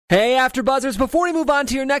Hey, AfterBuzzers, before we move on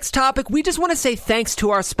to your next topic, we just want to say thanks to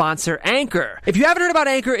our sponsor, Anchor. If you haven't heard about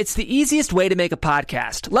Anchor, it's the easiest way to make a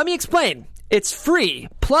podcast. Let me explain. It's free.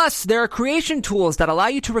 Plus, there are creation tools that allow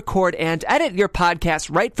you to record and edit your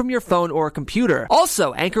podcast right from your phone or computer.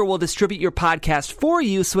 Also, Anchor will distribute your podcast for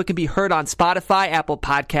you so it can be heard on Spotify, Apple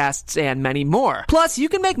Podcasts, and many more. Plus, you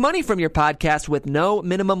can make money from your podcast with no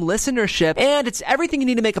minimum listenership, and it's everything you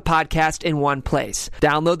need to make a podcast in one place.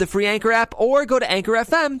 Download the free Anchor app or go to Anchor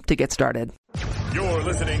FM to get started. You're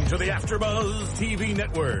listening to the AfterBuzz TV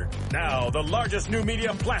Network, now the largest new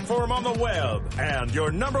media platform on the web, and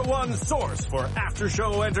your number one source for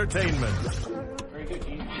after-show entertainment. Very good,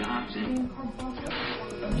 Keith Johnson.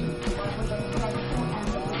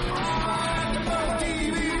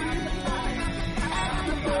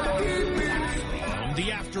 The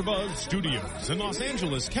AfterBuzz Studios in Los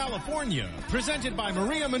Angeles, California. Presented by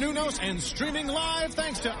Maria Menounos and streaming live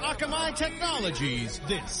thanks to Akamai Technologies.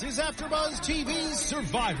 This is AfterBuzz TV's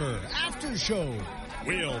Survivor After Show.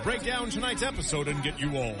 We'll break down tonight's episode and get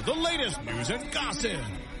you all the latest news and gossip.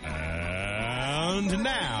 And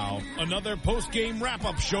now, another post-game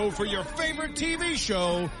wrap-up show for your favorite TV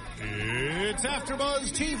show. It's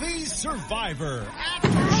AfterBuzz TV's Survivor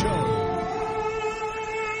After Show.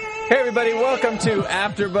 Hey everybody, welcome to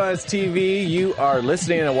AfterBuzz TV. You are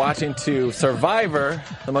listening and watching to Survivor,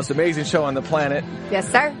 the most amazing show on the planet. Yes,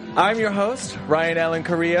 sir. I'm your host, Ryan Allen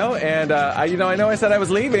Carrillo, and I know I said I was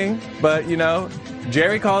leaving, but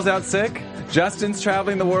Jerry calls out sick. Justin's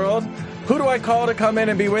traveling the world. Who do I call to come in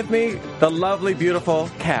and be with me? The lovely, beautiful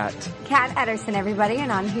Kat. Kat Ederson, everybody,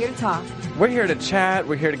 and I'm here to talk. We're here to chat.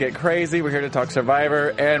 We're here to get crazy. We're here to talk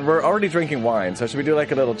Survivor, and we're already drinking wine. So should we do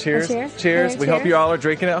like a little cheers? Cheers. Cheers. We Cheers. hope you all are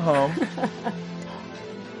drinking at home.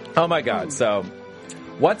 Oh my God! So,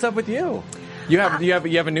 what's up with you? You have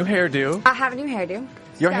a new hairdo. I have a new hairdo.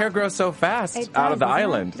 Your hair grows so fast out of the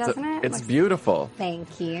island. Doesn't it? It's beautiful.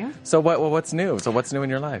 Thank you. So what's new? So what's new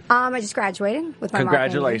in your life? I just graduated with my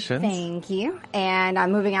Congratulations. marketing. Thank you. And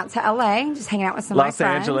I'm moving out to LA, just hanging out with some of my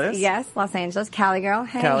friends. Los Angeles. Yes, Los Angeles. Cali girl.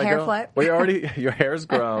 Hey, Cali hair girl. flip. Your hair's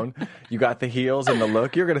grown. You got the heels and the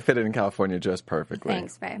look. You're going to fit it in California just perfectly.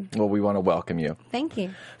 Thanks, babe. Well, we want to welcome you. Thank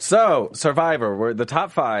you. So, Survivor, we're the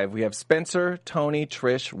top 5. We have Spencer, Tony,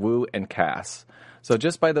 Trish, Wu, and Cass. So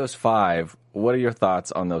just by those 5, what are your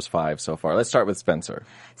thoughts on those 5 so far? Let's start with Spencer.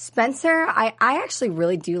 Spencer, I actually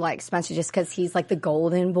really do like Spencer just because he's like the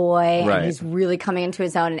golden boy. Right. And he's really coming into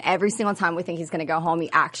his own. And every single time we think he's going to go home,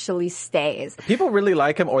 he actually stays. People really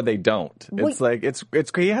like him or they don't.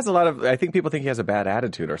 It's he has a lot of, I think people think he has a bad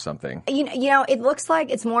attitude or something. You know, it looks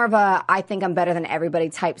like it's more of a I think I'm better than everybody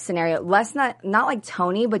type scenario. Not like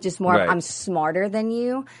Tony, but just more Right. of I'm smarter than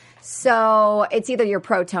you. So it's either you're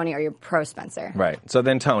pro Tony or you're pro Spencer. Right. So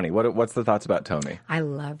then Tony, what's the thoughts about Tony? I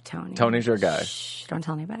love Tony. Tony's your guy. Shh, don't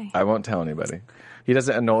tell anybody. I won't tell anybody. He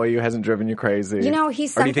doesn't annoy you, hasn't driven you crazy. You know, Or do you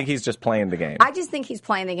think he's just playing the game? I just think he's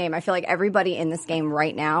playing the game. I feel like everybody in this game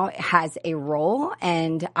right now has a role,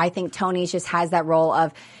 and I think Tony just has that role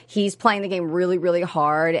of he's playing the game really, really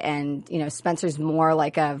hard, and Spencer's more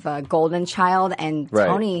like of a golden child, and Right.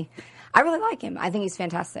 Tony, I really like him. I think he's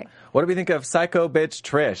fantastic. What do we think of psycho bitch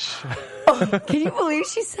Trish? Can you believe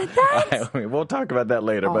she said that? I mean, we'll talk about that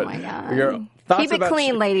later. Oh but my God. Your thoughts Keep it about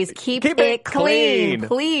clean, ladies. Keep it clean.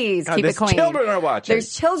 Please God, keep it there's clean. children are watching.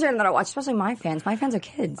 There's children that are watching, especially my fans. My fans are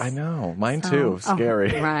kids. I know. Mine too. Oh,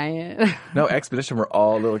 Scary. right. No, Expedition were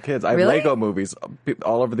all little kids. I have Really? Lego movies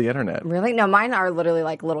all over the internet. Really? No, mine are literally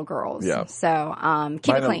like little girls. Yeah. So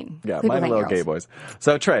keep it clean. Yeah, Keep it mine are clean, little girls. gay boys.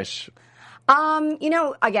 So Trish.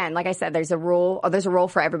 Again, like I said, there's a rule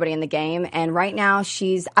for everybody in the game. And right now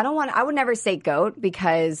I would never say GOAT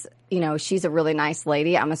because, she's a really nice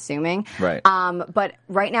lady, I'm assuming. Right. But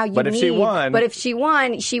right now But if she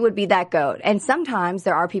won, she would be that GOAT. And sometimes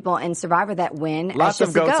there are people in Survivor that win. Lots as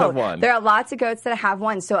of just a goats goat. have won. There are lots of goats that have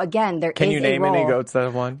won. So again, there Can is you a name role. any goats that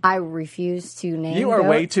have won? I refuse to name You are goats.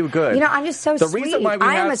 way too good. I'm just so The sweet. reason why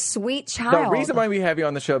I am a sweet child. The reason why we have you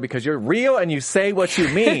on the show because you're real and you say what you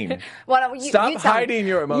mean. Well, Stop you tell hiding me.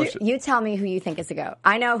 your emotions. You tell me who you think is a goat.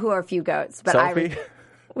 I know who are a few goats, but Sophie?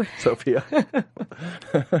 Sophia.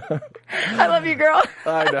 I love you, girl.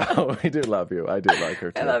 I know. We do love you. I do like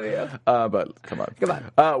her too. I love you. But come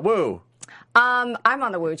on. Woo. I'm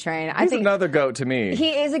on the Woo train. I He's think another goat to me. he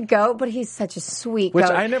is a goat, but he's such a sweet Which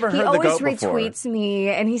goat. I never heard he the always goat before. retweets me,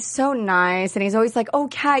 and he's so nice, and he's always like, "Oh,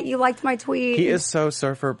 Kat, you liked my tweet." He is so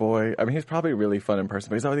surfer boy. I mean, he's probably really fun in person,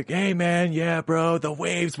 but he's always like, hey, man, yeah, bro, the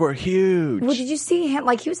waves were huge. Well, did you see him?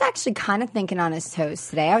 Like, he was actually kind of thinking on his toes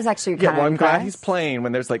today. I was actually kind Yeah, of well, I'm glad impressed. he's playing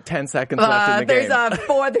when there's like 10 seconds left in the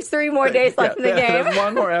game. There's 3 more days left in the game. There's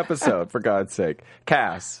one more episode, for God's sake.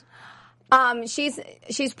 Cass.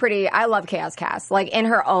 She's pretty. I love Chaos Cass. Like, in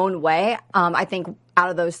her own way, I think out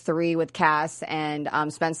of those three with Cass and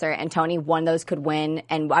Spencer and Tony, one of those could win,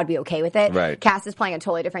 and I'd be okay with it. Right. Cass is playing a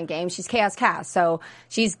totally different game. She's Chaos Cass, so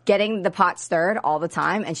she's getting the pot stirred all the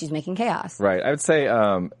time, and she's making chaos. Right. I would say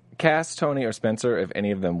Cass, Tony, or Spencer, if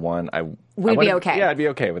any of them won, We'd be okay. Yeah, I'd be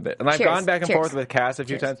okay with it. And I've gone back and forth with Cass a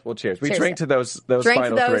few times. Well, cheers. We drink to those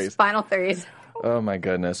final threes. Oh, my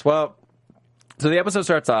goodness. Well, so the episode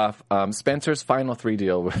starts off, Spencer's final 3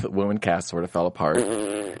 deal with Wu and Cass sort of fell apart.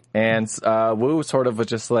 And Wu sort of was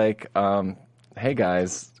just like, hey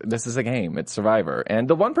guys, this is a game. It's Survivor. And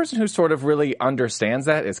the one person who sort of really understands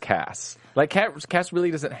that is Cass. Like, Cass really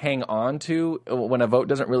doesn't hang on to when a vote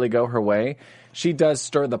doesn't really go her way. She does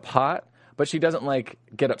stir the pot, but she doesn't, like,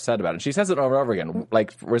 get upset about it. She says it over and over again.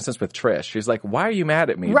 Like, for instance, with Trish. She's like, why are you mad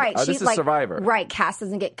at me? Right. This is Survivor. Right. Cass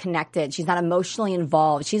doesn't get connected. She's not emotionally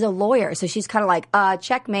involved. She's a lawyer. So she's kind of like,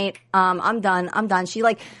 checkmate. I'm done. She,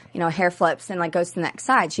 like, hair flips and, like, goes to the next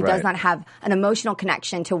side. She does not have an emotional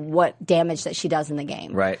connection to what damage that she does in the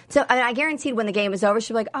game. Right. So I guaranteed when the game is over,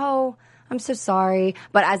 she'll be like, oh, I'm so sorry.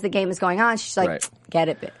 But as the game is going on, she's like, get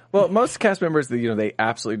it, bitch. Well, most cast members, they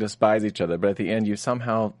absolutely despise each other, but at the end, you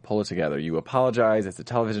somehow pull it together. You apologize. It's a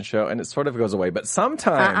television show, and it sort of goes away. But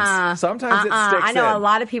sometimes it sticks I know a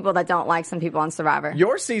lot of people that don't like some people on Survivor.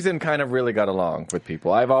 Your season kind of really got along with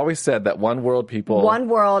people. I've always said that One World people... One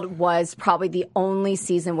World was probably the only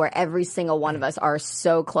season where every single one of us are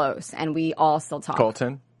so close, and we all still talk.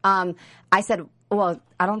 Colton? I said, well,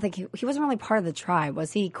 I don't think he wasn't really part of the tribe,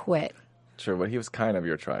 was he? He quit. Sure, but he was kind of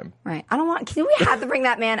your tribe. Right. Can we have to bring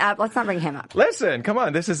that man up? Let's not bring him up. Listen, come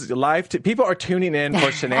on. This is live. People are tuning in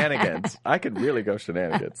for shenanigans. I could really go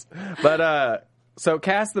shenanigans. But, so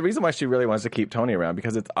Cass, the reason why she really wants to keep Tony around,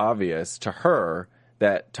 because it's obvious to her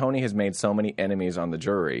that Tony has made so many enemies on the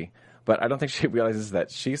jury. But I don't think she realizes that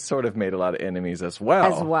she's sort of made a lot of enemies as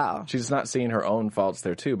well. She's not seeing her own faults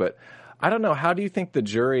there, too. But I don't know. How do you think the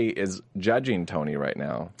jury is judging Tony right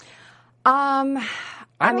now?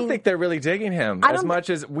 I don't think they're really digging him as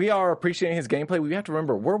much as we are appreciating his gameplay. We have to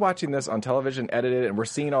remember, we're watching this on television, edited, and we're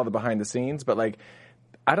seeing all the behind the scenes. But, like,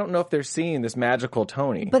 I don't know if they're seeing this magical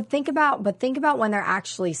Tony. But think about when they're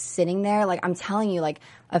actually sitting there. Like, I'm telling you, like,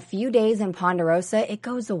 a few days in Ponderosa, it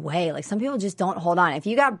goes away. Like, some people just don't hold on. If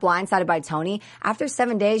you got blindsided by Tony, after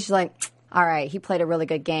 7 days, you're like, all right, he played a really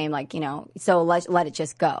good game, like, so let it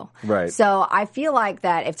just go. Right. So I feel like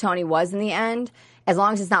that if Tony was in the end, as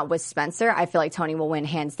long as it's not with Spencer, I feel like Tony will win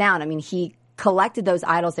hands down. I mean, he collected those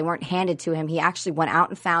idols. They weren't handed to him. He actually went out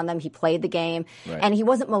and found them. He played the game. Right. And he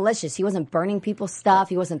wasn't malicious. He wasn't burning people's stuff.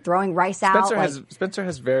 He wasn't throwing rice out. Spencer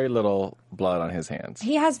has very little blood on his hands.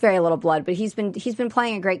 He has very little blood, but he's been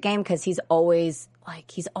playing a great game because he's always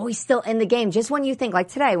still in the game. Just when you think, like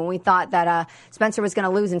today, when we thought that Spencer was going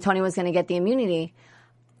to lose and Tony was going to get the immunity,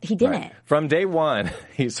 he didn't. Right. From day one,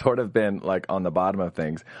 he's sort of been like on the bottom of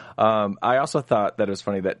things. I also thought that it was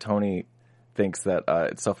funny that Tony thinks that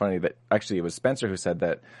it's so funny that actually it was Spencer who said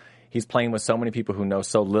that he's playing with so many people who know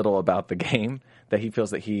so little about the game that he feels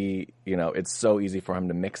that it's so easy for him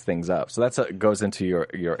to mix things up. So that goes into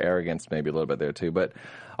your arrogance maybe a little bit there too. But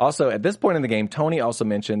also at this point in the game, Tony also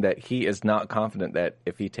mentioned that he is not confident that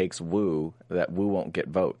if he takes Wu, that Wu won't get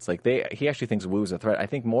votes. Like he actually thinks Wu's a threat. I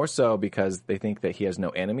think more so because they think that he has no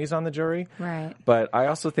enemies on the jury. Right. But I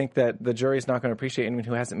also think that the jury is not going to appreciate anyone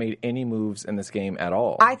who hasn't made any moves in this game at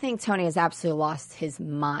all. I think Tony has absolutely lost his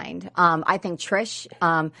mind. I think Trish,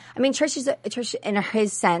 Trish in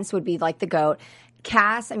his sense would be like the GOAT.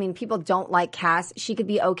 Cass, people don't like Cass. She could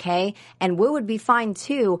be okay. And Wu would be fine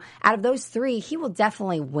too. Out of those three, he will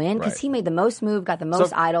definitely win because he made the most move, got the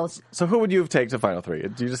most idols. So who would you have taken to final three? You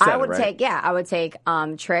just said I would take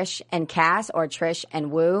Trish and Cass or Trish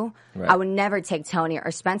and Wu. Right. I would never take Tony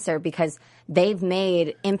or Spencer because they've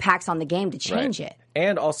made impacts on the game to change it.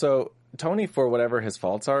 And also, Tony, for whatever his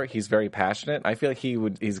faults are, he's very passionate. I feel like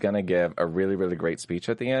he's going to give a really, really great speech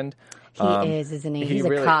at the end. He is, isn't he? He's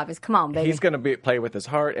a cop. Come on, baby. He's going to play with his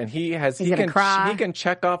heart, and he can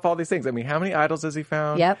check off all these things. How many idols has he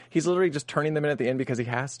found? Yep. He's literally just turning them in at the end because he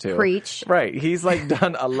has to. Preach. Right. He's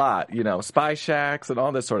done a lot, spy shacks and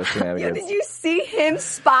all this sort of shenanigans. Did you see him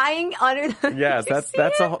spying under the... Yes,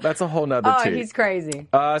 that's a whole nother tea. Oh, he's crazy.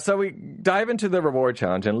 So we dive into the reward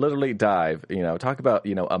challenge and literally dive, talk about,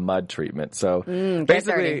 a mud treatment. So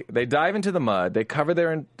basically, they dive into the mud, they cover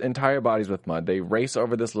their entire bodies with mud, they race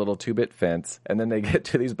over this little 2-bit fence, and then they get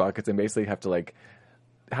to these buckets and basically have to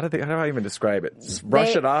how do I even describe it? Just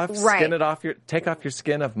brush it off, skin it off, take off your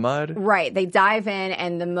skin of mud. Right. They dive in,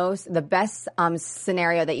 and the best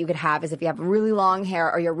scenario that you could have is if you have really long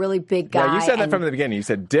hair or you're a really big guy. Yeah, you said that from the beginning. You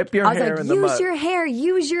said dip your hair in the mud.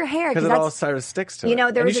 Use your hair. Because it all sort of sticks to it.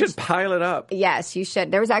 And you should pile it up. Yes, you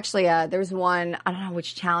should. There was actually there was one, I don't know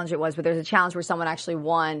which challenge it was, but there was a challenge where someone actually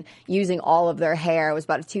won using all of their hair. It was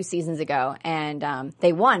about 2 seasons ago, and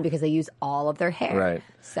they won because they used all of their hair. Right.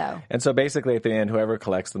 So basically at the end, whoever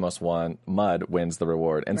collects the most mud wins the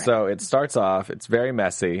reward. And so it starts off, it's very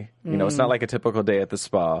messy. You know, it's not like a typical day at the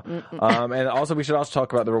spa. And also we should also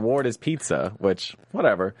talk about the reward is pizza, which,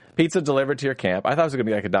 whatever. Pizza delivered to your camp. I thought it was going to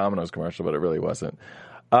be like a Domino's commercial, but it really wasn't.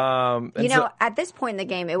 At this point in the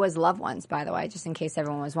game, it was loved ones, by the way, just in case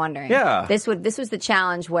everyone was wondering. Yeah. This was the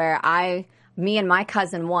challenge where me and my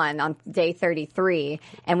cousin won on day 33,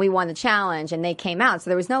 and we won the challenge, and they came out. So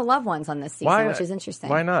there was no loved ones on this season, which is interesting.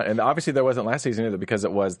 Why not? And obviously there wasn't last season either because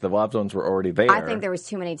the loved ones were already there. I think there was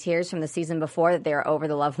too many tears from the season before that they were over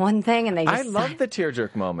the loved one thing, and they just... I love the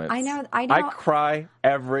tearjerk moments. I know. I cry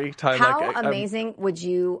every time. How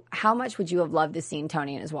much would you have loved to see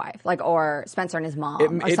Tony and his wife, or Spencer and his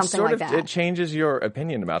mom, or something like that? It changes your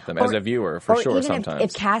opinion about them as a viewer, for sure. Sometimes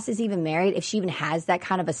if Cass is even married, if she even has that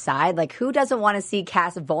kind of a side, who doesn't want to see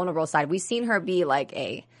Cass' vulnerable side? We've seen her be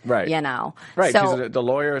right. Right. So, she's the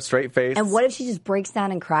lawyer, straight face. And what if she just breaks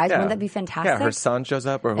down and cries? Wouldn't that be fantastic? Yeah, her son shows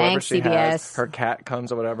up, or whoever she has. Her cat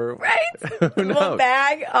comes or whatever. Right. Who knows? Little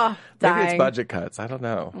bag. Oh, dying. Maybe it's budget cuts. I don't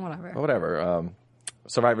know. Whatever.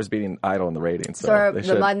 Survivor's beating Idol in the ratings. So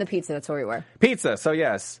the mud and the pizza, that's where we were. Pizza, so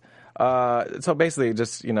yes. So basically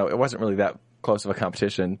just, it wasn't really that close of a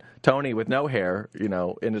competition. Tony, with no hair,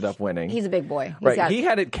 ended up winning. He's a big boy. He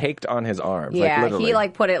had it caked on his arms. Yeah, literally. he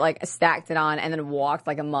put it, stacked it on and then walked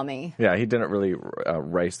like a mummy. Yeah, he didn't really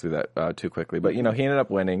race through that too quickly. But, he ended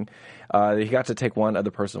up winning. He got to take one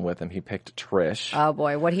other person with him. He picked Trish. Oh,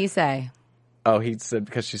 boy. What'd he say? Oh, he said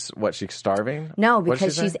because she's starving? No,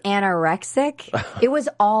 because she's anorexic. It was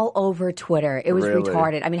all over Twitter. It was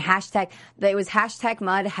retarded. I mean, it was hashtag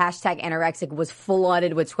mud, hashtag anorexic was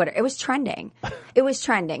flooded with Twitter. It was trending.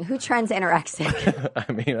 Who trends anorexic?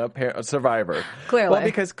 I mean, a Survivor. Clearly. Well,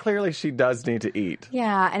 because clearly she does need to eat.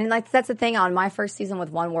 Yeah, and that's the thing. On my first season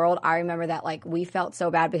with One World, I remember that we felt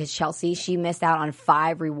so bad because Chelsea, she missed out on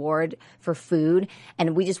 5 reward for food,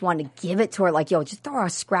 and we just wanted to give it to her. Just throw her a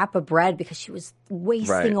scrap of bread because she was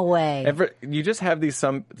wasting away. You just have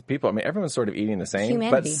some people, I mean, everyone's sort of eating the same,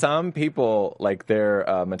 Humanity. But some people,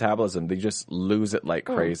 their metabolism, they just lose it like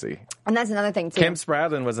crazy. And that's another thing, too. Kim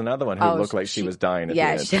Spradlin was another one who looked like she was dying at the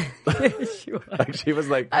end. She was. She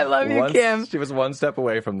was I love you, Kim. She was one step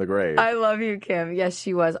away from the grave. I love you, Kim. Yes,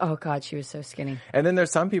 she was. Oh, God, she was so skinny. And then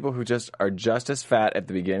there's some people who are just as fat at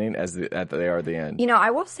the beginning as they are at the end.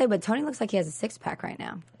 I will say, but Tony looks like he has a 6-pack right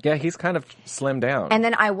now. Yeah, he's kind of slimmed down. And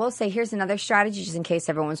then I will say, here's another strategy, just in case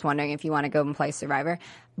everyone's wondering if you want to go and play Survivor.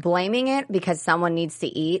 Blaming it because someone needs to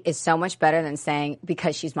eat is so much better than saying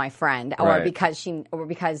because she's my friend or because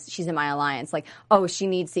she's in my alliance. She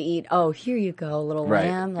needs to eat. Oh, here you go, little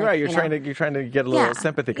lamb. You're trying to get a little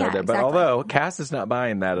sympathy card there. But although Cass is not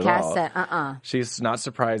buying that at all. Cass said, She's not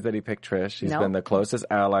surprised that he picked Trish. She's been the closest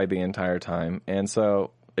ally the entire time, and so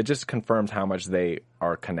it just confirms how much they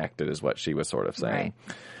are connected, is what she was sort of saying.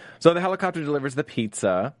 Right. So the helicopter delivers the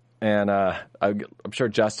pizza. And I'm sure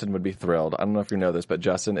Justin would be thrilled. I don't know if you know this, but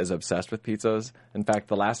Justin is obsessed with pizzas. In fact,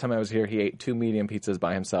 the last time I was here, he ate 2 medium pizzas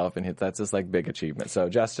by himself, and that's his big achievement. So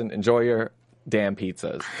Justin, enjoy your damn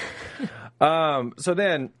pizzas. So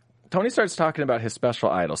then Tony starts talking about his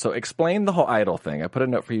special idol. So explain the whole idol thing. I put a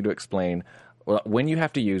note for you to explain when you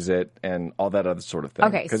have to use it and all that other sort of thing.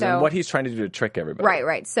 Okay, because what he's trying to do to trick everybody.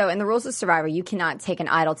 Right. So in the rules of Survivor, you cannot take an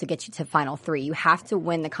idol to get you to Final 3. You have to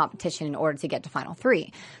win the competition in order to get to Final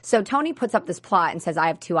 3. So Tony puts up this plot and says, I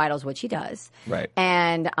have 2 idols, which he does. Right.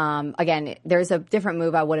 And again, there's a different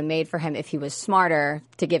move I would have made for him if he was smarter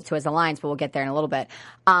to give to his alliance, but we'll get there in a little bit.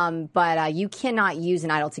 But you cannot use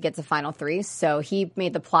an idol to get to Final 3. So he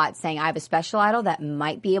made the plot saying, I have a special idol that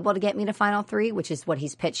might be able to get me to Final 3, which is what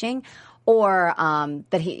he's pitching. Or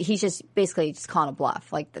that he's just basically just calling a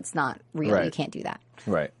bluff. That's not real. Right. You can't do that.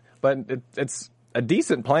 Right. But it's a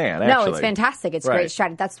decent plan, actually. No, it's fantastic. It's great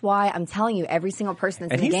strategy. That's why I'm telling you, every single person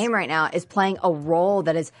that's in the game right now is playing a role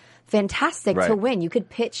that is fantastic to win. You could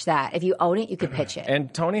pitch that. If you own it, you could pitch it.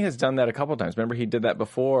 And Tony has done that a couple of times. Remember, he did that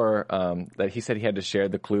before, that he said he had to share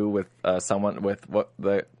the clue with someone, with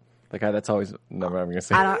the guy that's always, never I'm going to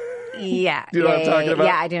say. Yeah. Do you know what I'm talking about?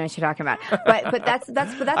 Yeah, I do know what you're talking about. But that's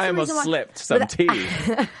I almost slipped some tea.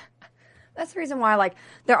 That's the reason why,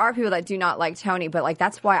 there are people that do not like Tony, but,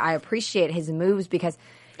 that's why I appreciate his moves because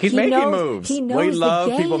He's making moves. He knows we love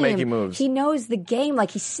the game. people making moves. He knows the game.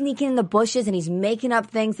 Like, he's sneaking in the bushes and he's making up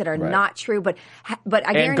things that are not true. But I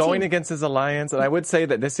guarantee. And going against his alliance. And I would say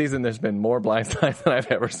that this season there's been more blindsides than I've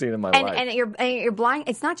ever seen in my life. And you're blind.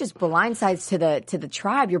 It's not just blindsides to the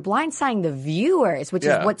tribe. You're blindsiding the viewers, which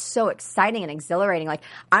is what's so exciting and exhilarating. Like,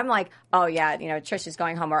 I'm like, oh yeah, Trish is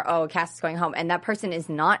going home, or oh, Cass is going home, and that person is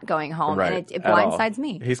not going home, and it blindsides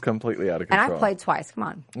me. He's completely out of control. And I've played twice. Come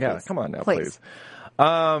on. Yeah, please. come on now, please.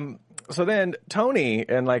 So then Tony,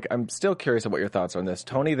 and I'm still curious of what your thoughts are on this.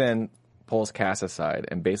 Tony then pulls Cass aside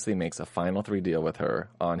and basically makes a final 3 deal with her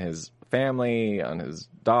on his family, on his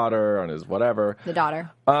daughter, on his whatever. The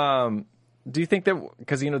daughter. Do you think that,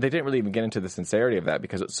 because, they didn't really even get into the sincerity of that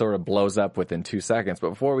because it sort of blows up within 2 seconds. But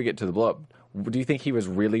before we get to the blow up, do you think he was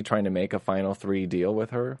really trying to make a final 3 deal with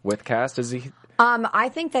her, with Cass? Does he? I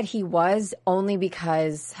think that he was, only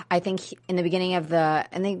because I think in the beginning of the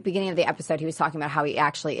episode he was talking about how he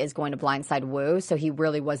actually is going to blindside Wu, so he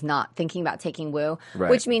really was not thinking about taking Wu,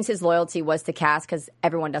 which means his loyalty was to Cass because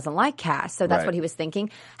everyone doesn't like Cass, so that's what he was thinking.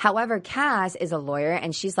 However, Cass is a lawyer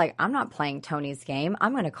and she's like, I'm not playing Tony's game.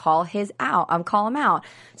 I'm going to call him out.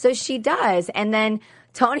 So she does, and then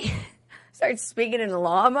Tony starts speaking in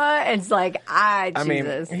llama, and it's like, Jesus. I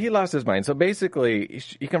mean, he lost his mind. So basically,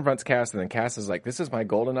 he confronts Cass, and then Cass is like, this is my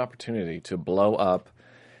golden opportunity to blow up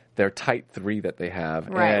their tight 3 that they have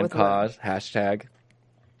and cause hashtag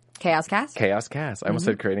Chaos Cass? Chaos Cass. I almost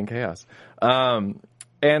said creating chaos.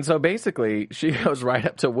 And so basically, she goes right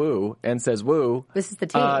up to Wu and says, Wu, this is the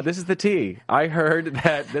tea. This is the tea. I heard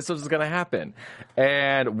that this was going to happen.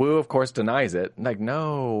 And Wu, of course, denies it. Like,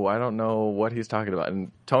 no, I don't know what he's talking about.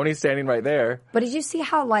 And Tony's standing right there. But did you see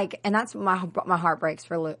how, and that's my heart breaks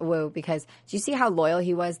for Wu, because did you see how loyal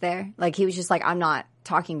he was there? Like, he was just like, I'm not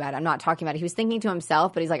talking about it. He was thinking to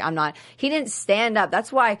himself, but he's like, I'm not. He didn't stand up.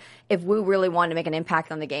 That's why if Wu really wanted to make an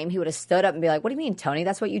impact on the game, he would have stood up and be like, what do you mean, Tony?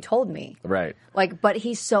 That's what you told me. Right. But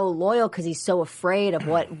he's so loyal because he's so afraid of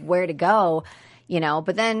where to go.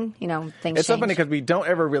 But then, things change. It's so funny because we don't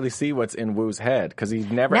ever really see what's in Wu's head because he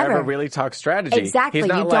never ever really talks strategy. Exactly.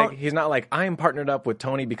 He's not like, I'm partnered up with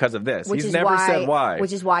Tony because of this. He's never said why.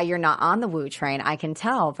 Which is why you're not on the Wu train. I can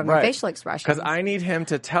tell from your facial expressions. Because I need him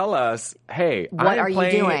to tell us, hey, what are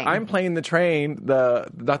you doing? I'm playing the train,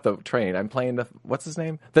 not the train. I'm playing what's his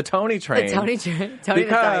name? The Tony train. The Tony train.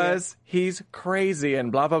 Because he's crazy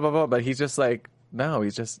and blah, blah, blah, blah. But he's just like, no,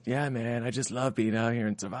 he's just, yeah, man, I just love being out here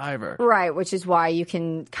in Survivor. Right, which is why you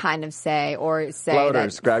can kind of say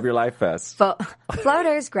Floaters, grab your life vest.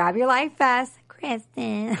 Floaters, grab your life vest.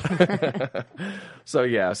 Kristen.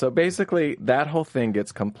 So basically that whole thing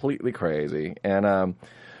gets completely crazy. And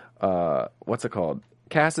what's it called?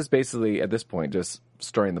 Cass is basically, at this point, just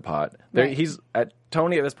stirring the pot. Right.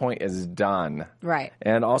 Tony at this point is done. Right.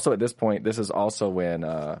 And also at this point, this is also when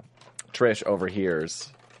Trish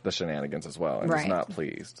overhears the shenanigans as well and is not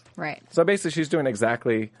pleased. Right. So basically she's doing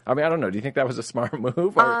exactly, I don't know, do you think that was a smart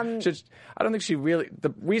move? Or I don't think she really,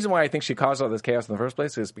 the reason why I think she caused all this chaos in the first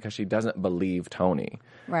place is because she doesn't believe Tony.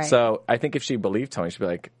 Right. So I think if she believed Tony, she'd be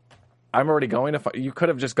like, I'm already going to, you could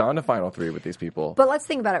have just gone to Final 3 with these people. But let's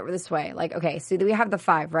think about it this way. Like, okay, so we have the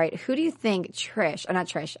 5, right? Who do you think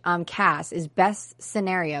Cass is best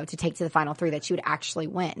scenario to take to the Final 3 that she would actually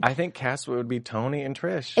win? I think Cass would be Tony and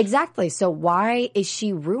Trish. Exactly. So why is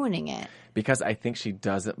she ruining it? Because I think she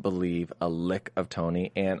doesn't believe a lick of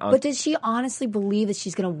Tony. But does she honestly believe that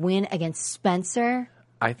she's going to win against Spencer?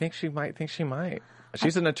 I think she might.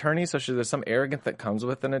 She's an attorney, so there's some arrogance that comes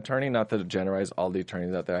with an attorney. Not to generalize all the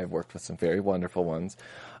attorneys out there. I've worked with some very wonderful ones.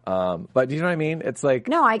 But do you know what I mean? It's like...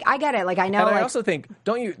 No, I get it. Like, I know... And I also think,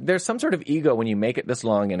 there's some sort of ego when you make it this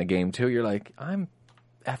long in a game, too. You're like, I'm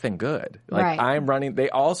effing good. Like, right. I'm running... They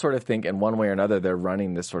all sort of think in one way or another they're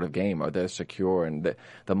running this sort of game, or they're secure, and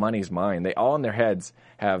the money's mine. They all in their heads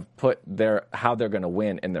have put how they're going to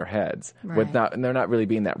win in their heads. Right. And they're not really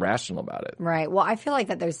being that rational about it. Right. Well, I feel like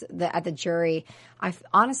that at the jury,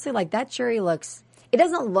 honestly, like, that jury looks... It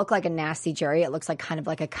doesn't look like a nasty jury. It looks like kind of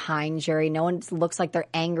like a kind jury. No one looks like they're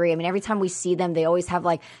angry. I mean, every time we see them, they always have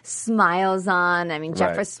like smiles on. I mean,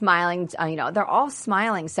 Jeff is smiling. They're all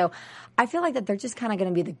smiling. So I feel like that they're just kind of going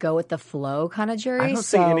to be the go with the flow kind of jury. I don't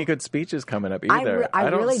see any good speeches coming up either. I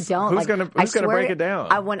really don't. Who's going to break it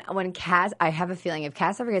down? When Cass, I have a feeling if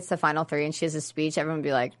Cass ever gets to Final 3 and she has a speech, everyone will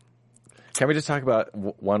be like, Can we just talk about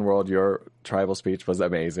One World? Your tribal speech was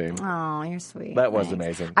amazing. Oh, you're sweet. That was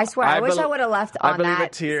amazing. I swear, I wish I would have left on that I believe a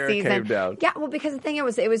tear season. came down. Yeah, well, because the thing it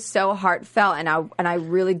was so heartfelt, and I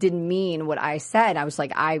really didn't mean what I said. I was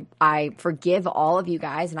like, I forgive all of you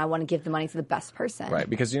guys, and I want to give the money to the best person. Right,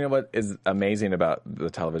 because you know what is amazing about the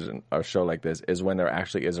television or show like this is when there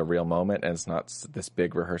actually is a real moment, and it's not this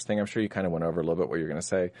big rehearsed thing. I'm sure you kind of went over a little bit what you're going to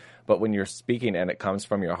say, but when you're speaking and it comes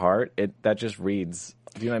from your heart, that just reads.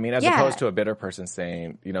 Do you know what I mean? As opposed to a bitter person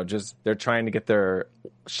saying, just they're trying to get their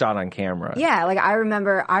shot on camera. Yeah, like I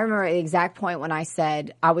remember the exact point when I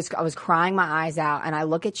said I was crying my eyes out, and I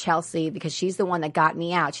look at Chelsea because she's the one that got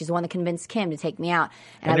me out. She's the one that convinced Kim to take me out.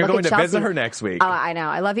 And you're going to visit her next week. Oh, I know.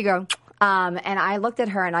 I love you, girl. And I looked at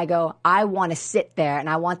her and I go, I want to sit there, and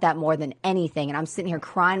I want that more than anything. And I'm sitting here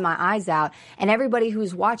crying my eyes out, and everybody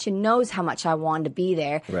who's watching knows how much I wanted to be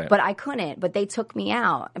there, right. But I couldn't. But they took me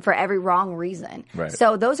out for every wrong reason. Right.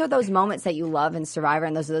 So those are those moments that you love in Survivor,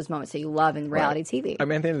 and those are those moments that you love in reality TV. I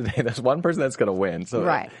mean, at the end of the day, there's one person that's going to win.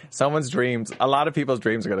 So someone's dreams, a lot of people's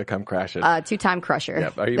dreams are going to come crashing. 2-time crusher.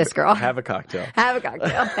 Yep. This girl. Have a cocktail. Have a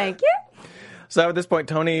cocktail. Thank you. So at this point,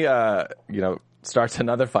 Tony, starts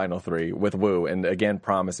another final three with Wu, and again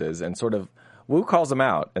promises, and sort of Wu calls him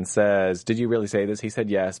out and says, "Did you really say this?" He said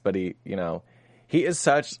yes, but he is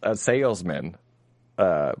such a salesman.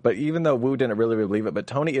 But even though Wu didn't really believe it, but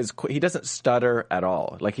Tony he doesn't stutter at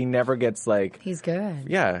all. Like he never gets like he's good.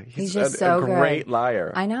 Yeah, he's just so a great good.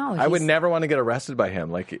 lier. I know. I would never want to get arrested by him.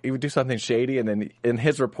 Like he would do something shady, and then in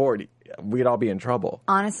his report, we'd all be in trouble.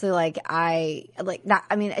 Honestly,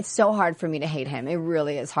 it's so hard for me to hate him. It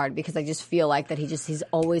really is hard because I just feel like that he's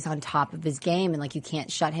always on top of his game, and like you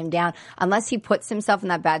can't shut him down unless he puts himself in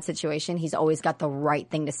that bad situation. He's always got the right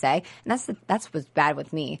thing to say, and that's what's bad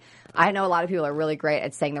with me. I know a lot of people are really great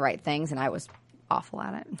at saying the right things, and I was awful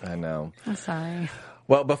at it. I know. I'm sorry.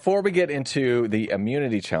 Well, before we get into the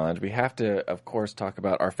immunity challenge, we have to, of course, talk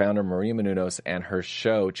about our founder, Maria Menounos, and her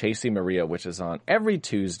show, Chasing Maria, which is on every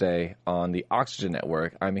Tuesday on the Oxygen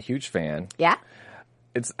Network. I'm a huge fan. Yeah?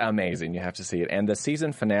 It's amazing. You have to see it. And the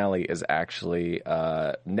season finale is actually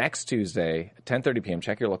next Tuesday, 10:30 p.m.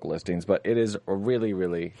 Check your local listings. But it is a really,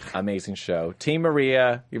 really amazing show. Team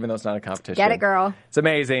Maria, even though it's not a competition. Get it, girl. It's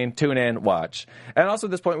amazing. Tune in, watch. And also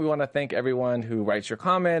at this point, we want to thank everyone who writes your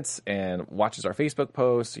comments and watches our Facebook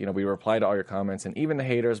posts. We reply to all your comments. And even the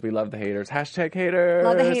haters. We love the haters. #haters.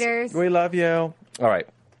 Love the haters. We love you. All right.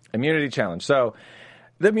 Immunity challenge. So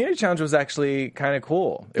the immunity challenge was actually kind of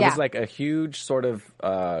cool. It was like a huge sort of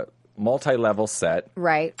multi-level set.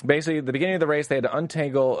 Right. Basically, at the beginning of the race, they had to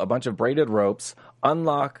untangle a bunch of braided ropes,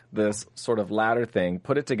 unlock this sort of ladder thing,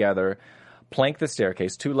 put it together, plank the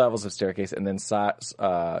staircase, 2 levels of staircase, and then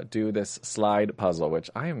do this slide puzzle,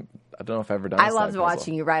 which I don't know if I've ever done. I loved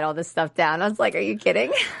watching you write all this stuff down. I was like, are you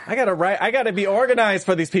kidding? I gotta be organized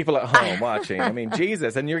for these people at home watching. I mean,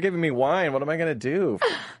 Jesus, and you're giving me wine. What am I gonna do?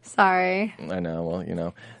 Sorry. I know.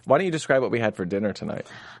 Well, why don't you describe what we had for dinner tonight?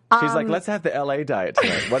 She's like, let's have the LA diet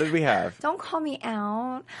tonight. What did we have? Don't call me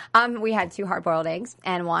out. We had 2 hard-boiled eggs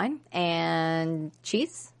and wine and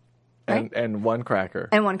cheese. Right? And 1 cracker.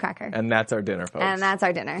 And 1 cracker. And that's our dinner, folks. And that's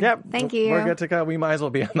our dinner. Yep. Thank you. We're good to go. We might as well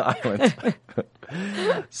be on the island.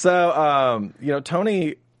 So,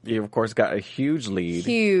 Tony, of course, got a huge lead.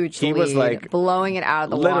 He was like blowing it out of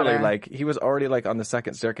the water. Literally, he was already on the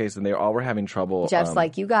second staircase, and they all were having trouble. Jeff's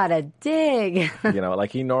like, you gotta dig.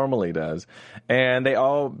 Like he normally does. And they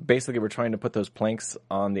all basically were trying to put those planks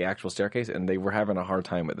on the actual staircase, and they were having a hard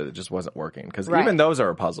time with it. It just wasn't working. Because even those are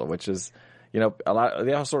a puzzle, which is, they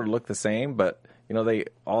all sort of look the same, but, they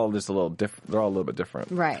all just a little different. They're all a little bit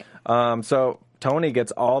different. Right. So Tony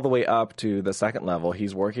gets all the way up to the second level.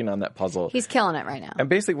 He's working on that puzzle. He's killing it right now. And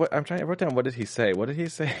basically, I wrote down, what did he say? What did he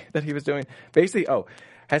say that he was doing? Basically,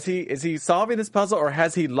 is he solving this puzzle, or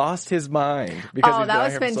has he lost his mind? Because that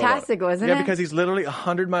was fantastic, wasn't it? Yeah, because he's literally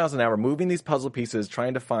 100 miles an hour moving these puzzle pieces,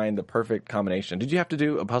 trying to find the perfect combination. Did you have to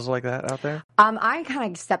do a puzzle like that out there? I kind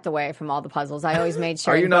of stepped away from all the puzzles. I always made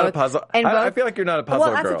sure. Are you not a puzzle? I feel like you're not a puzzle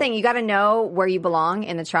girl. Well, that's the thing. You got to know where you belong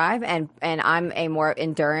in the tribe, and I'm a more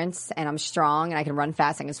endurance, and I'm strong, and I can run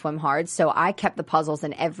fast, I can swim hard. So I kept the puzzles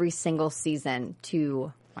in every single season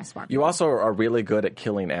to my smart. You also are really good at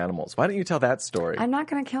killing animals. Why don't you tell that story? I'm not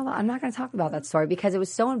going to talk about that story because it was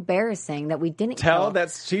so embarrassing that we didn't tell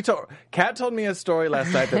that. Kat told me a story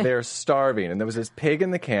last night that they were starving, and there was this pig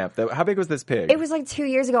in the camp. How big was this pig? It was like 2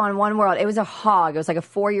 years ago on One World. It was a hog. It was like a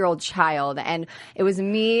 4-year-old child, and it was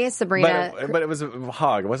me, Sabrina. But it was a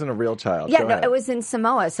hog. It wasn't a real child. Yeah, no, it was in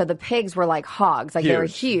Samoa, so the pigs were like hogs. Like, huge. They were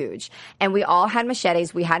huge. And we all had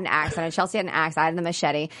machetes. We had an axe. I know Chelsea had an axe. I had the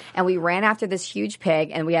machete. And we ran after this huge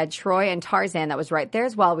pig, and we had Troy and Tarzan that was right there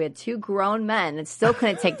as well. We had 2 grown men that still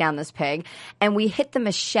couldn't take down this pig. And we hit the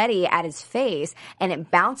machete at his face, and it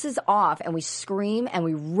bounces off, and we scream, and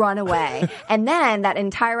we run away. And then that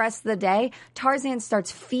entire rest of the day, Tarzan starts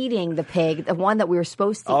feeding the pig, the one that we were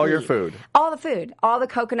supposed to eat. All your food. All the food. All the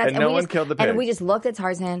coconuts. And no one killed the pig. And we just looked at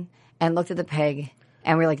Tarzan and looked at the pig.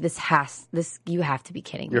 And we were like, you have to be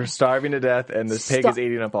kidding me. You're starving to death, and this pig is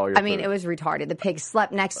eating up all your food. I mean, it was retarded. The pig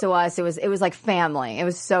slept next to us. It was like family. It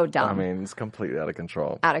was so dumb. I mean, it's completely out of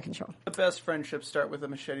control. Out of control. The best friendships start with a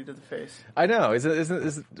machete to the face. I know.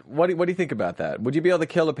 What do you think about that? Would you be able to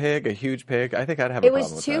kill a pig, a huge pig? I think I'd have a problem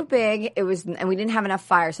with that. It was too big. And we didn't have enough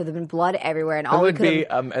fire, so there'd been blood everywhere. And all it would be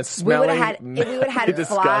a smelly, we would have had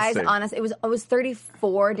flies on us. It was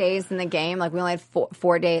 34 days in the game. Like we only had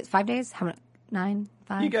 4 days, 5 days. How many? 9,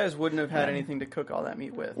 5. You guys wouldn't have had anything to cook all that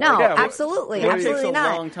meat with. No, like, absolutely it takes a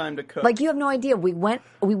not. long time to cook. Like you have no idea. We went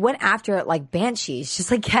after it like banshees,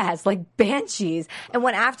 just like cats, like banshees, and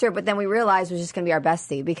went after it. But then we realized it was just going to be our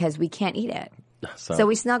bestie because we can't eat it. So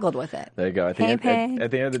we snuggled with it. There you go. At the end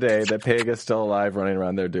of the day, the pig is still alive, running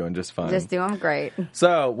around there doing just fine. Just doing great.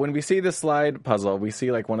 So when we see the slide puzzle, we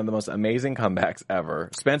see like one of the most amazing comebacks ever.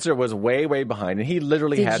 Spencer was way, way behind, and he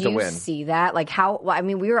literally had to win. Did you see that? Like how? Well, I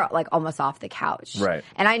mean, we were like almost off the couch, right?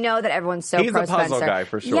 And I know that everyone's so he's pro a puzzle Spencer. Guy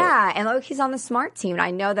for sure. Yeah, and look, he's on the smart team, and I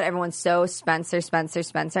know that everyone's so Spencer,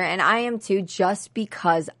 and I am too, just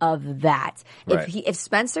because of that. Right. If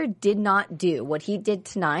Spencer did not do what he did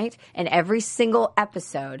tonight in every single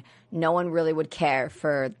episode, no one really would care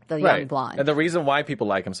for the young blonde. And the reason why people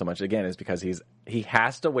like him so much, again, is because he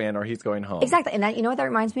has to win or he's going home. Exactly. And that, you know what that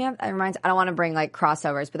reminds me of? I don't want to bring like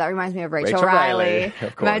crossovers, but that reminds me of Rachel Riley. Of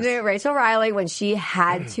course. Reminds me of Rachel Riley when she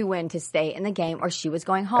had to win to stay in the game or she was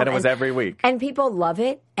going home. And it was every week. And people love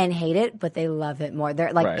it and hate it, but they love it more.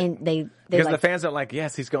 They're like, because the fans are like,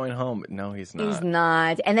 yes, he's going home. No, he's not. He's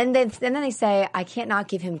not. And then they say, I can't not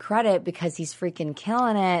give him credit because he's freaking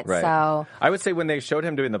killing it. Right. So I would say when they showed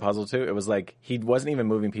him doing the puzzle too, it was like he wasn't even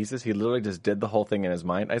moving pieces. He literally just did the whole thing in his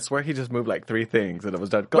mind. I swear he just moved like 3 things and it was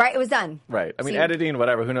done. Right, it was done. Right. I mean, editing,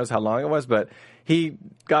 whatever. Who knows how long it was, but he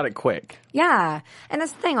got it quick. Yeah. And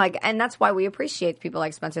that's the thing. And that's why we appreciate people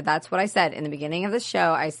like Spencer. That's what I said in the beginning of the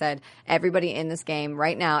show. I said, everybody in this game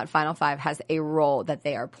right now at Final Five has a role that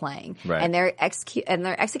they are playing. Right. And they're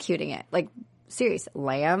executing it. Like, serious.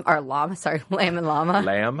 Lamb and llama.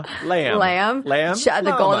 Lamb.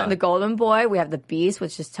 The golden boy. We have the beast,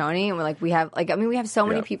 which is Tony. And we have so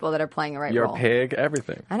many people that are playing a role. Your pig,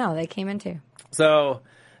 everything. I know. They came in too. So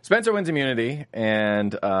Spencer wins immunity,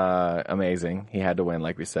 and amazing. He had to win,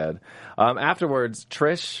 like we said. Afterwards,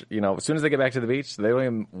 Trish, as soon as they get back to the beach, they don't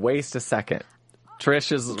even waste a second.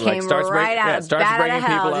 Trish is starts bringing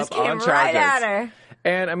people up on charges. Right at her.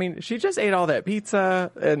 And I mean, she just ate all that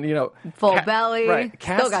pizza, and full belly. Right,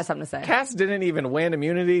 Still got something to say. Cass didn't even win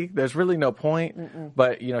immunity. There's really no point. Mm-mm.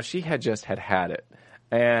 But she had it,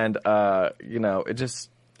 and it just.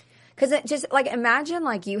 Because it just, imagine,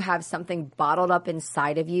 you have something bottled up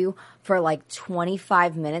inside of you for,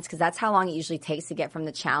 25 minutes, because that's how long it usually takes to get from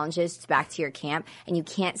the challenges back to your camp, and you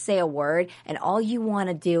can't say a word, and all you want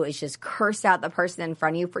to do is just curse out the person in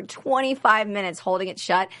front of you for 25 minutes, holding it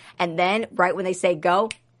shut, and then, right when they say go,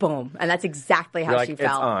 boom. And that's exactly how she felt.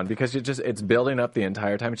 It's on, because it's building up the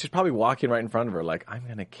entire time. She's probably walking right in front of her like, I'm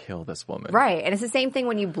going to kill this woman. Right. And it's the same thing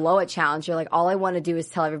when you blow a challenge. You're like, all I want to do is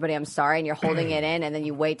tell everybody I'm sorry, and you're holding it in, and then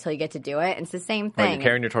you wait till you get to do it. And it's the same thing. Right, you're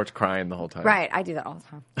carrying your torch crying the whole time. Right. I do that all the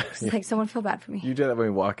time. It's like, someone feel bad for me. You do that when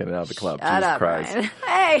we walk in and out of the club. Shut up, Christ.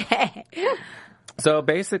 Hey. So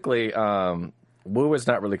basically, Wu is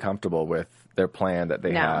not really comfortable with their plan that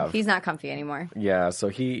they have. No, he's not comfy anymore. Yeah, so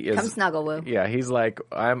he is. Come snuggle, Wu. Yeah, he's like,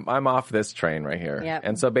 I'm off this train right here. Yep.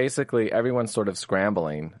 And so basically, everyone's sort of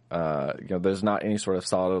scrambling. There's not any sort of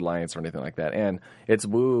solid alliance or anything like that. And it's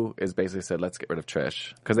Wu is basically said, let's get rid of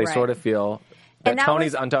Trish, because they sort of feel that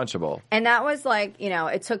Tony's untouchable. And that was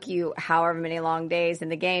it took you however many long days in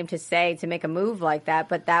the game to make a move like that,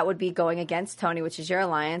 but that would be going against Tony, which is your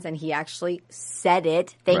alliance, and he actually said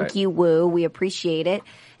it. Thank you, Wu. We appreciate it.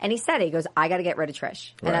 And he said it. He goes, I got to get rid of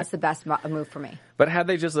Trish. And that's the best move for me. But had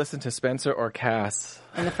they just listened to Spencer or Cass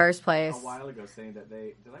in the first place? A while ago saying that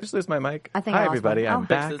did I just lose my mic? I think Hi, everybody. I'm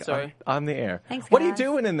back on the air. Thanks, what are you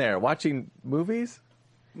doing in there? Watching movies?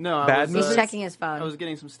 No, he's checking his phone. I was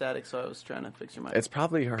getting some static, so I was trying to fix your mic. It's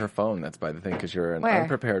probably her phone that's by the thing, because you're an Where?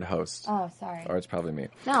 unprepared host. Oh, sorry. Or it's probably me.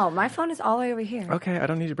 No, my phone is all the way over here. Okay, I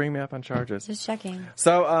don't need you to bring me up on charges. Just checking.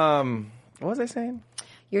 So, what was I saying?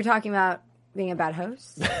 You're talking about being a bad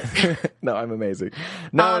host? No, I'm amazing.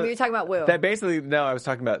 No, you're talking about Wu. I was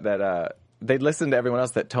talking about that they listened to everyone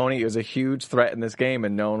else that Tony was a huge threat in this game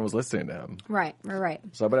and no one was listening to him. Right.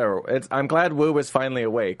 So whatever. I'm glad Wu was finally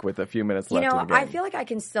awake with a few minutes left of the game. I feel like I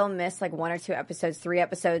can still miss like 1 or 2 episodes, 3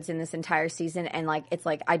 episodes in this entire season, and like it's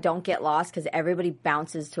like I don't get lost because everybody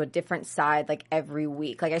bounces to a different side like every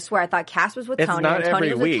week. Like I swear, I thought Cass was with It's Tony, not and Tony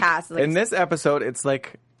every was week. with Cass. Like, in this episode, it's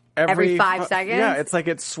like every 5 seconds? Yeah, it's like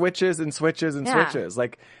it switches and switches and switches.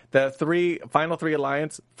 Like the final three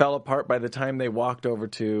alliance fell apart by the time they walked over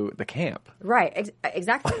to the camp. Right.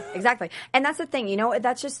 Exactly. And that's the thing,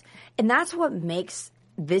 that's what makes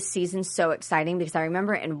this season so exciting, because I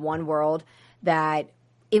remember in One World that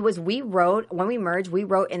it was, when we merged, we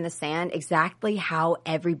wrote in the sand exactly how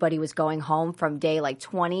everybody was going home from day like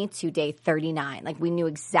 20 to day 39. Like we knew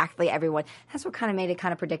exactly everyone. That's what kind of made it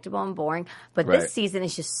kind of predictable and boring. But this season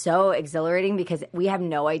is just so exhilarating because we have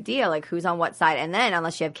no idea like who's on what side. And then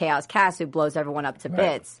unless you have Chaos Cass who blows everyone up to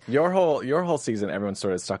bits. Your whole season, everyone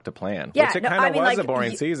sort of stuck to plan. Yeah, which it kind of was a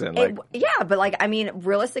boring season. But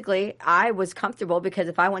realistically, I was comfortable because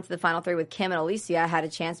if I went to the final 3 with Kim and Alicia, I had a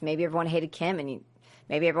chance. Maybe everyone hated Kim and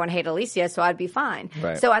maybe everyone hated Alicia, so I'd be fine.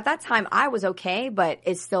 Right. So at that time, I was okay, but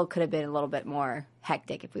it still could have been a little bit more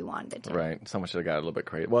hectic if we wanted it to. Right. Someone should have got a little bit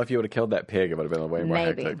crazy. Well, if you would have killed that pig, it would have been way more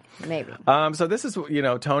hectic. Maybe. So this is,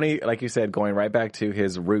 Tony, like you said, going right back to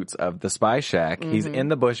his roots of the spy shack. Mm-hmm. He's in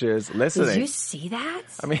the bushes listening. Did you see that?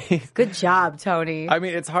 I mean, good job, Tony. I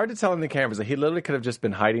mean, it's hard to tell in the cameras. He literally could have just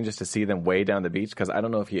been hiding just to see them way down the beach, because I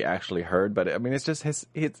don't know if he actually heard, but I mean, it's just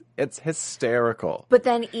it's hysterical. But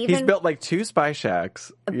then he's built like 2 spy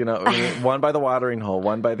shacks, one by the watering hole,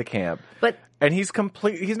 one by the camp. And he's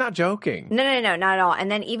not joking. No, not at all.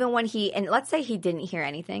 And then even when let's say he didn't hear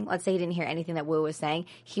anything. Let's say he didn't hear anything that Wu was saying.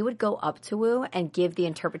 He would go up to Wu and give the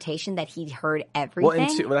interpretation that he'd heard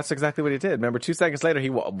everything. Well, that's exactly what he did. Remember, 2 seconds later,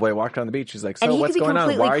 he walked on the beach. He's like, so what's going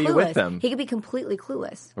on? Why are you with them? He could be completely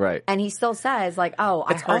clueless. Right. And he still says, like, oh,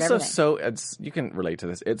 I heard everything. It's also you can relate to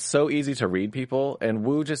this. It's so easy to read people. And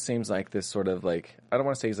Wu just seems like this sort of like, I don't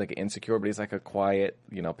want to say he's like insecure, but he's like a quiet,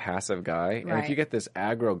 passive guy. And if you get this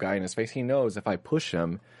aggro guy in his face, he knows if I push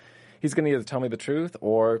him, he's going to either tell me the truth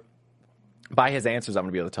or by his answers, I'm going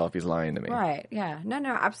to be able to tell if he's lying to me. Right. Yeah. No,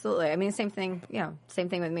 absolutely. I mean, same thing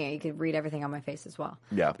with me. You could read everything on my face as well.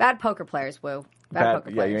 Yeah. Bad poker players, Wu. Bad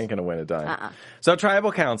poker players. Yeah, you ain't going to win a dime. So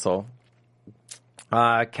Tribal Council,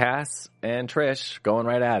 Cass and Trish going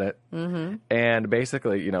right at it. Mm-hmm. And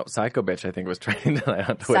basically, Psycho Bitch, I think, was trending tonight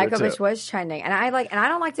on Twitter. Psycho Bitch was trending. And I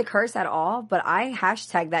don't like to curse at all, but I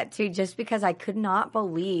hashtag that too just because I could not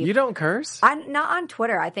believe. You don't curse? I'm not on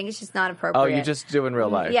Twitter. I think it's just not appropriate. Oh, you just do in real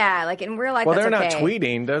life? Yeah, like in real life. Well, that's they're okay. not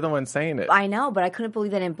tweeting. They're the ones saying it. I know, but I couldn't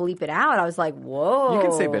believe they didn't bleep it out. I was like, whoa. You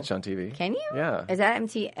can say bitch on TV. Can you? Yeah. Is that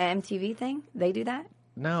MTV thing? They do that?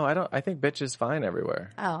 No, I don't. I think bitch is fine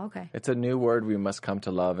everywhere. Oh, okay. It's a new word we must come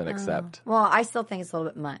to love and accept. Well, I still think it's a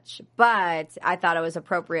little bit much, but I thought it was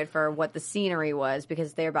appropriate for what the scenery was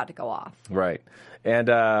because they're about to go off. Right. And,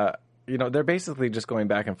 they're basically just going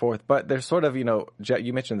back and forth, but they're sort of,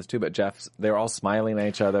 you mentioned this too, but they're all smiling at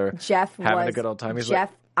each other. Having a good old time.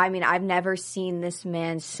 I've never seen this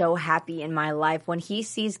man so happy in my life. When he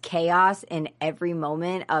sees chaos in every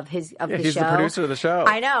moment of the show. He's the producer of the show.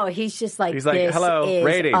 I know. He's just like, this hello, is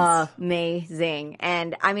ratings. Amazing.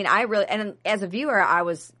 And I mean, and as a viewer, I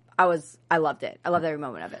loved it. I loved every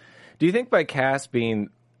moment of it. Do you think by Cass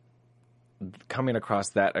coming across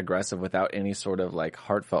that aggressive without any sort of like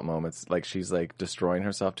heartfelt moments, like she's like destroying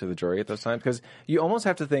herself to the jury at those times? Because you almost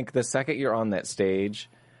have to think the second you're on that stage,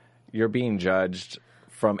 you're being judged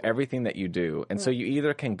from everything that you do. And so you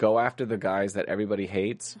either can go after the guys that everybody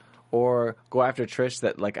hates or go after Trish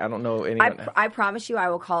that, like, I don't know anyone. I promise you, I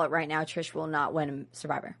will call it right now. Trish will not win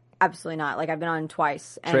Survivor. Absolutely not. Like, I've been on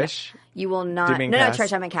twice. And Trish? You will not. Do you mean no, Cass? no,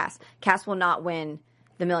 Trish, I meant Cass. Cass will not win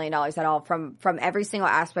the $1 million at all. From every single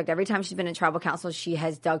aspect, every time she's been in tribal council, she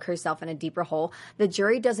has dug herself in a deeper hole. The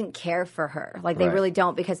jury doesn't care for her. Like, they really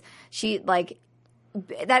don't, because she, like,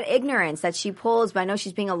 that ignorance that she pulls, but I know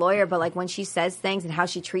she's being a lawyer, but like when she says things and how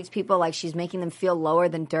she treats people like she's making them feel lower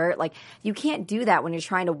than dirt, like you can't do that when you're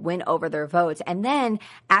trying to win over their votes. And then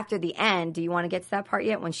after the end, do you want to get to that part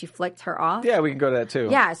yet when she flicked her off? Yeah, we can go to that too.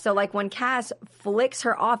 Yeah, so like when Cass flicks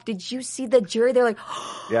her off, did you see the jury? They're like,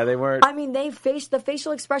 yeah, they weren't. I mean, the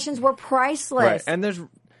facial expressions were priceless. Right.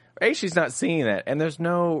 And she's not seeing that, and there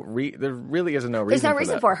really isn't no reason. There's no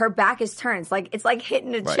reason for it. Her back is turned. It's like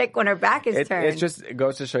hitting a chick when her back is turned. It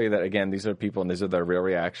goes to show you that, again, these are people, and these are their real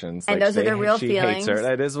reactions. And those are their real feelings. Hates her.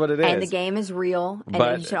 That is what it is. And the game is real,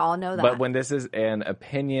 and you should all know that. But when this is an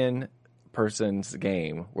opinion person's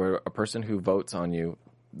game, where a person who votes on you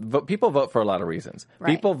people vote for a lot of reasons.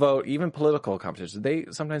 Right. People vote, even political competitions, they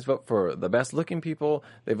sometimes vote for the best looking people.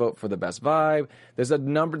 They vote for the best vibe. There's a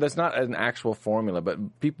number that's not an actual formula, but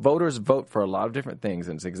voters vote for a lot of different things,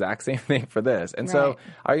 and it's the exact same thing for this. And so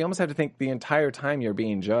I almost have to think the entire time you're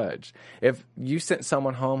being judged. If you sent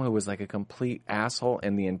someone home who was like a complete asshole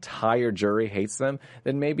and the entire jury hates them,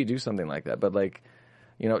 then maybe do something like that. But like,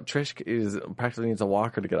 you know, Trish practically needs a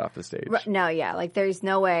walker to get off the stage. No, yeah. Like, there's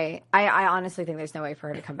no way. I honestly think there's no way for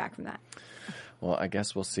her to come back from that. Well, I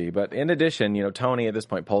guess we'll see. But in addition, you know, Tony at this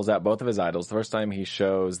point pulls out both of his idols. The first time he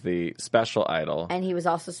shows the special idol. And he was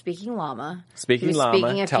also speaking llama. Speaking llama,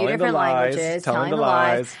 speaking a few different languages, telling the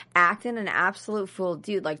lies, acting an absolute fool.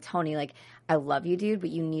 Dude, like, Tony, like, I love you, dude,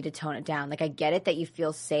 but you need to tone it down. Like, I get it that you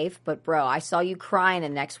feel safe, but bro, I saw you crying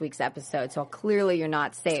in next week's episode, so clearly you're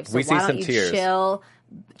not safe. So we see why don't some you tears.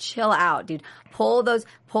 Chill out, dude. Pull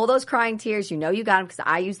those crying tears. You know you got them because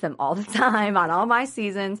I use them all the time on all my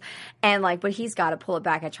seasons. And like, but he's got to pull it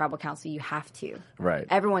back at Tribal Council. You have to. Right.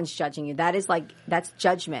 Everyone's judging you. That's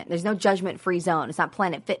judgment. There's no judgment-free zone. It's not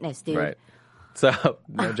Planet Fitness, dude. Right. So,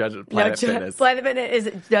 no judgment. Planet Fitness. Planet Fitness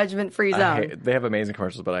is judgment-free zone. They have amazing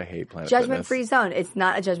commercials, but I hate Planet Judgment-free zone. It's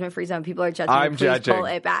not a judgment-free zone. People are judging. I'm Please judging. Pull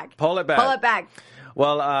it back. Pull it back. Pull it back.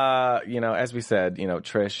 Well, you know, as we said, you know,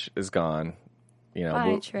 Trish is gone. You know,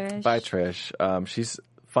 Trish. Bye, Trish. She's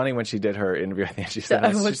funny when she did her interview. I think she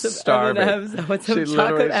said she's starving.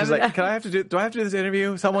 She's like, do I have to do this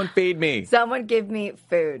interview? Someone feed me. Someone give me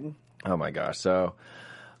food. Oh my gosh. So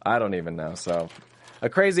I don't even know. So a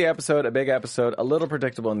crazy episode, a big episode, a little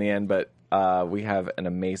predictable in the end, but we have an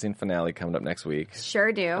amazing finale coming up next week.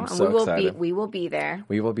 Sure do. I'm so excited. We will be there.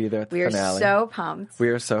 We will be there at the finale. We are so pumped. We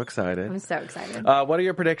are so excited. I'm so excited. What are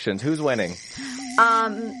your predictions? Who's winning?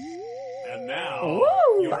 And now,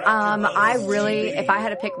 if I had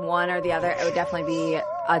to pick one or the other, it would definitely be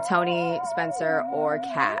Tony, Spencer, or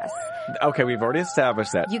Cass. Okay, we've already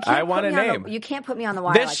established that. I want a name. You can't put me on the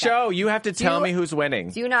wire. This like show, that. you have to tell me who's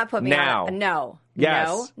winning. Do not put me now. on. No.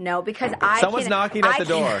 Yes. No, because Someone's knocking at the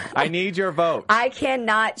door. I need your vote. I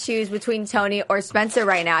cannot choose between Tony or Spencer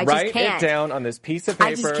right now. I just can't. Write it down on this piece of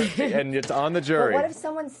paper, and it's on the jury. But what if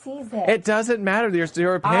someone sees it? It doesn't matter. It's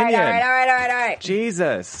your opinion. All right.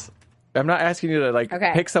 Jesus. I'm not asking you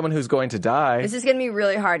to pick someone who's going to die. This is going to be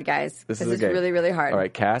really hard, guys. This is really, really hard. All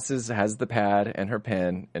right, Cass has the pad and her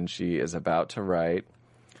pen, and she is about to write.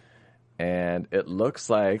 And it looks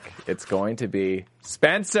like it's going to be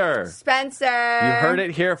Spencer. Spencer. You heard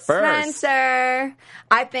it here first. Spencer.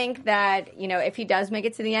 I think that, you know, if he does make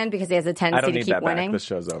it to the end, because he has a tendency to keep winning. This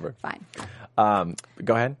show's over. Fine.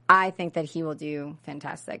 Go ahead. I think that he will do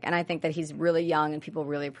fantastic. And I think that he's really young and people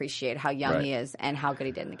really appreciate how young he is and how good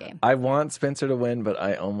he did in the game. I want Spencer to win, but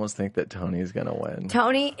I almost think that Tony's going to win.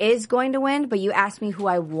 Tony is going to win, but you asked me who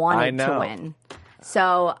I wanted to win.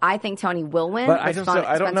 So I think Tony will win. But I don't know.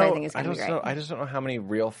 I just don't know how many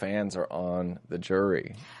real fans are on the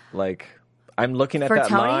jury. Like, I'm looking at that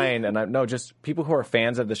Tony? line, and just people who are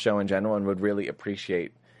fans of the show in general and would really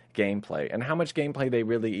appreciate gameplay and how much gameplay they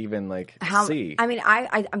really even see. I mean,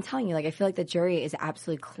 I'm telling you, like, I feel like the jury is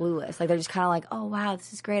absolutely clueless. Like, they're just kind of like, oh wow,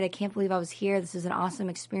 this is great. I can't believe I was here. This is an awesome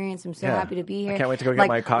experience. I'm so happy to be here. I can't wait to go get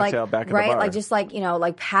my cocktail back at the bar. Right, like just like, you know,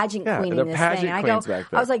 like pageant queening this thing. And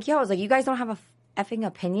I was like, you guys don't have a effing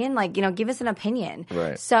opinion. Like, you know, give us an opinion.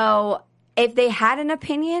 Right. So if they had an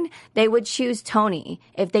opinion, they would choose Tony.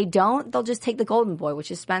 If they don't, they'll just take the golden boy,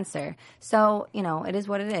 which is Spencer. So, you know, it is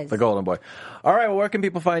what it is. The golden boy. All right, well, where can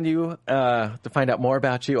people find you to find out more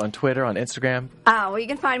about you on Twitter, on Instagram? Well, you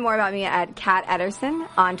can find more about me at Kat Ederson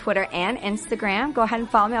on Twitter and Instagram. Go ahead and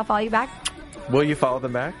follow me. I'll follow you back. Will you follow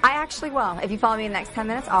them back? I actually will. If you follow me in the next 10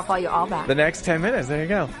 minutes, I'll follow you all back. The next 10 minutes. There you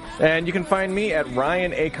go. And you can find me at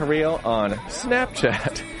Ryan A. Carrillo on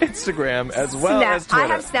Snapchat, Instagram, as well as Twitter. I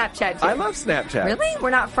have Snapchat, too. I love Snapchat. Really?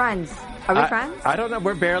 We're not friends. Are we friends? I don't know.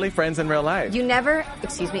 We're barely friends in real life. You never...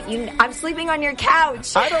 Excuse me. I'm sleeping on your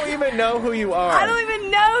couch. I don't even know who you are. I don't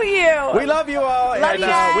even know you. We love you all. Love you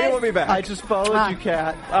guys. We will be back. I just followed you,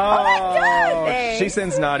 Kat. Oh my God. Thanks. She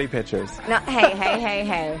sends naughty pictures. No,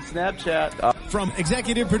 hey. Snapchat. From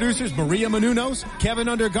executive producers Maria Menounos, Kevin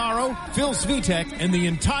Undergaro, Phil Svitek, and the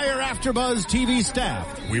entire AfterBuzz TV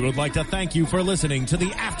staff, we would like to thank you for listening to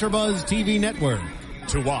the AfterBuzz TV network.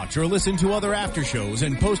 To watch or listen to other after shows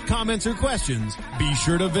and post comments or questions, be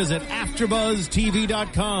sure to visit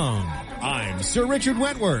AfterBuzzTV.com. I'm Sir Richard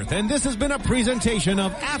Wentworth, and this has been a presentation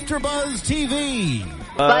of AfterBuzz TV.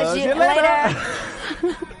 Buzz you later.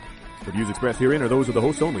 The views expressed herein are those of the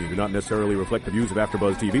hosts only and do not necessarily reflect the views of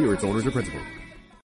AfterBuzz TV or its owners or principals.